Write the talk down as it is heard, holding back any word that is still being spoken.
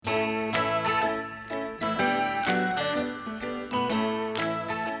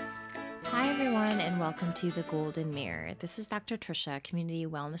welcome to The Golden Mirror. This is Dr. Trisha, community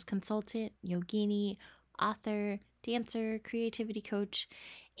wellness consultant, yogini, author, dancer, creativity coach,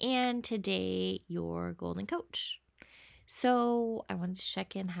 and today your golden coach. So I wanted to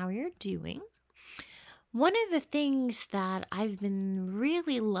check in how you're doing. One of the things that I've been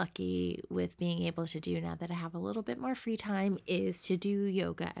really lucky with being able to do now that I have a little bit more free time is to do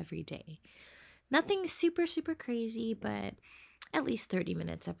yoga every day. Nothing super, super crazy, but at least 30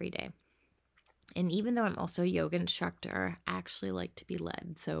 minutes every day. And even though I'm also a yoga instructor, I actually like to be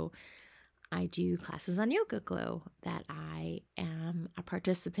led. So I do classes on Yoga Glow that I am a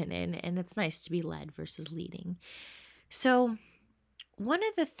participant in, and it's nice to be led versus leading. So one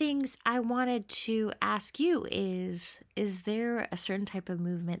of the things I wanted to ask you is there a certain type of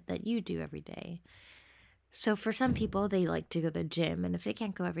movement that you do every day? So for some people, they like to go to the gym, and if they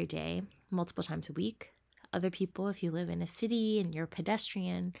can't go every day, multiple times a week. Other people, if you live in a city and you're a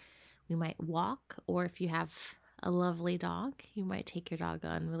pedestrian, we might walk, or if you have a lovely dog, you might take your dog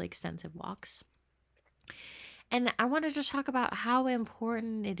on really extensive walks. And I wanted to talk about how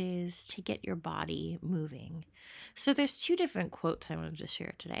important it is to get your body moving. So there's two different quotes I wanted to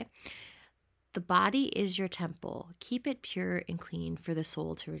share today. The body is your temple. Keep it pure and clean for the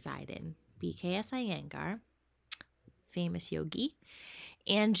soul to reside in. BKS Iyengar, famous yogi,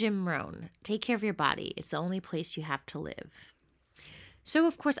 and Jim Rohn. Take care of your body. It's the only place you have to live. So,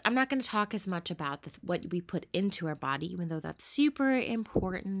 of course, I'm not going to talk as much about what we put into our body, even though that's super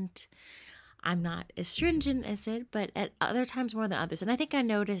important. I'm not as stringent as it, but at other times more than others. And I think I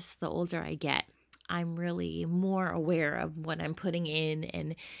notice the older I get, I'm really more aware of what I'm putting in.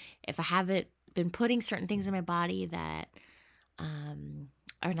 And if I haven't been putting certain things in my body that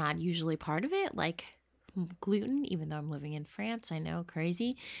are not usually part of it, like gluten, even though I'm living in France, I know,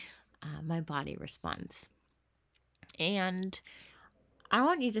 crazy, my body responds. And I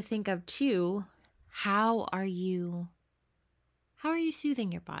want you to think of too, how are you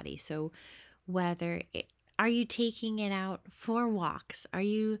soothing your body? So are you taking it out for walks? Are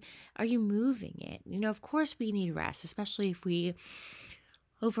you moving it? Of course we need rest, especially if we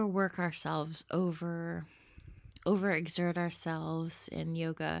overwork ourselves, overexert ourselves in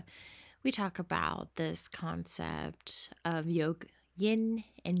yoga. We talk about this concept of yoga, yin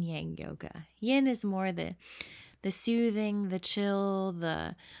and yang yoga. Yin is more the soothing, the chill,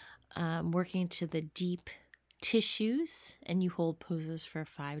 the working to the deep tissues, and you hold poses for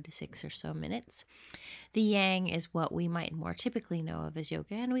 5 to 6 or so minutes. The yang is what we might more typically know of as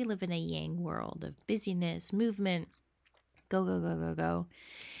yoga, and we live in a yang world of busyness, movement, go, go, go, go, go.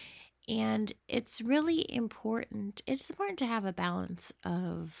 And it's really important. It's important to have a balance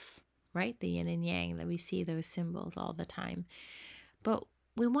of, right, the yin and yang, that we see those symbols all the time. But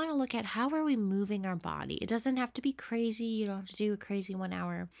we want to look at how are we moving our body. It doesn't have to be crazy. You don't have to do a crazy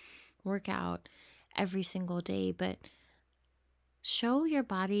 1-hour workout every single day, but show your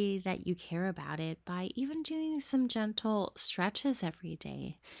body that you care about it by even doing some gentle stretches every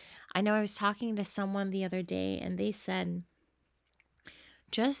day. I know I was talking to someone the other day and they said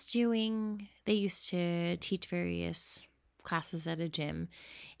they used to teach various classes at a gym,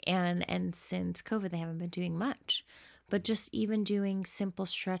 and since COVID they haven't been doing much, but just even doing simple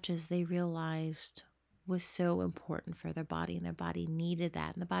stretches they realized was so important for their body, and their body needed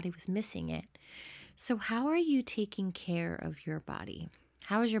that, and the body was missing it. So how are you taking care of your body?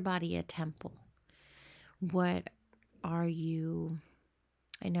 How is your body a temple? What are you,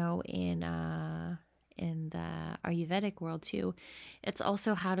 I know in the Ayurvedic world too, it's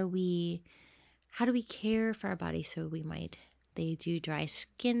also how do we care for our body? So they do dry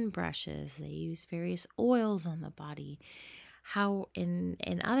skin brushes, they use various oils on the body. How in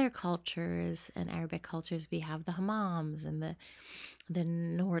other cultures and Arabic cultures we have the hammams, and the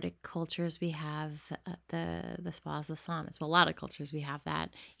Nordic cultures we have the spas, the saunas. Well, a lot of cultures we have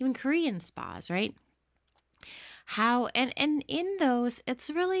that, even Korean spas, right? How and in those, it's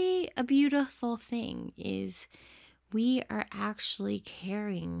really a beautiful thing is we are actually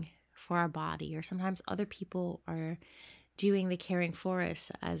caring for our body, or sometimes other people are doing the caring for us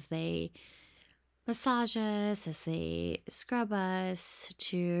as they massage us, as they scrub us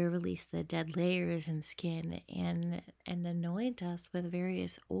to release the dead layers in skin and anoint us with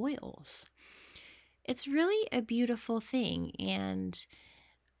various oils. It's really a beautiful thing, and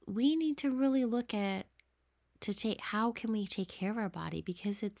we need to really look at how can we take care of our body,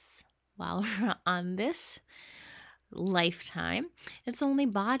 because it's, while we're on this lifetime, it's the only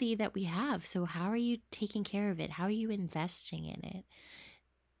body that we have. So how are you taking care of it? How are you investing in it?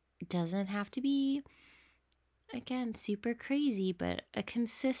 It doesn't have to be, again, super crazy, but a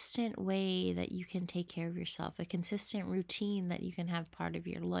consistent way that you can take care of yourself, a consistent routine that you can have part of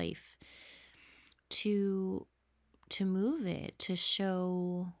your life. to move it,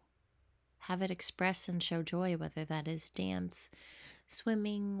 to have it express and show joy, whether that is dance,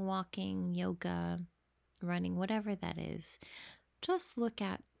 swimming, walking, yoga, running, whatever that is. Just look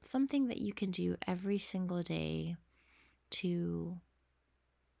at something that you can do every single day to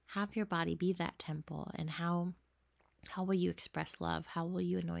have your body be that temple. And how will you express love? How will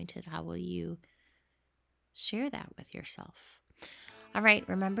you anoint it? How will you share that with yourself? All right,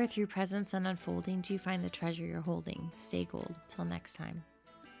 remember, through presence and unfolding, do you find the treasure you're holding? Stay gold. Till next time.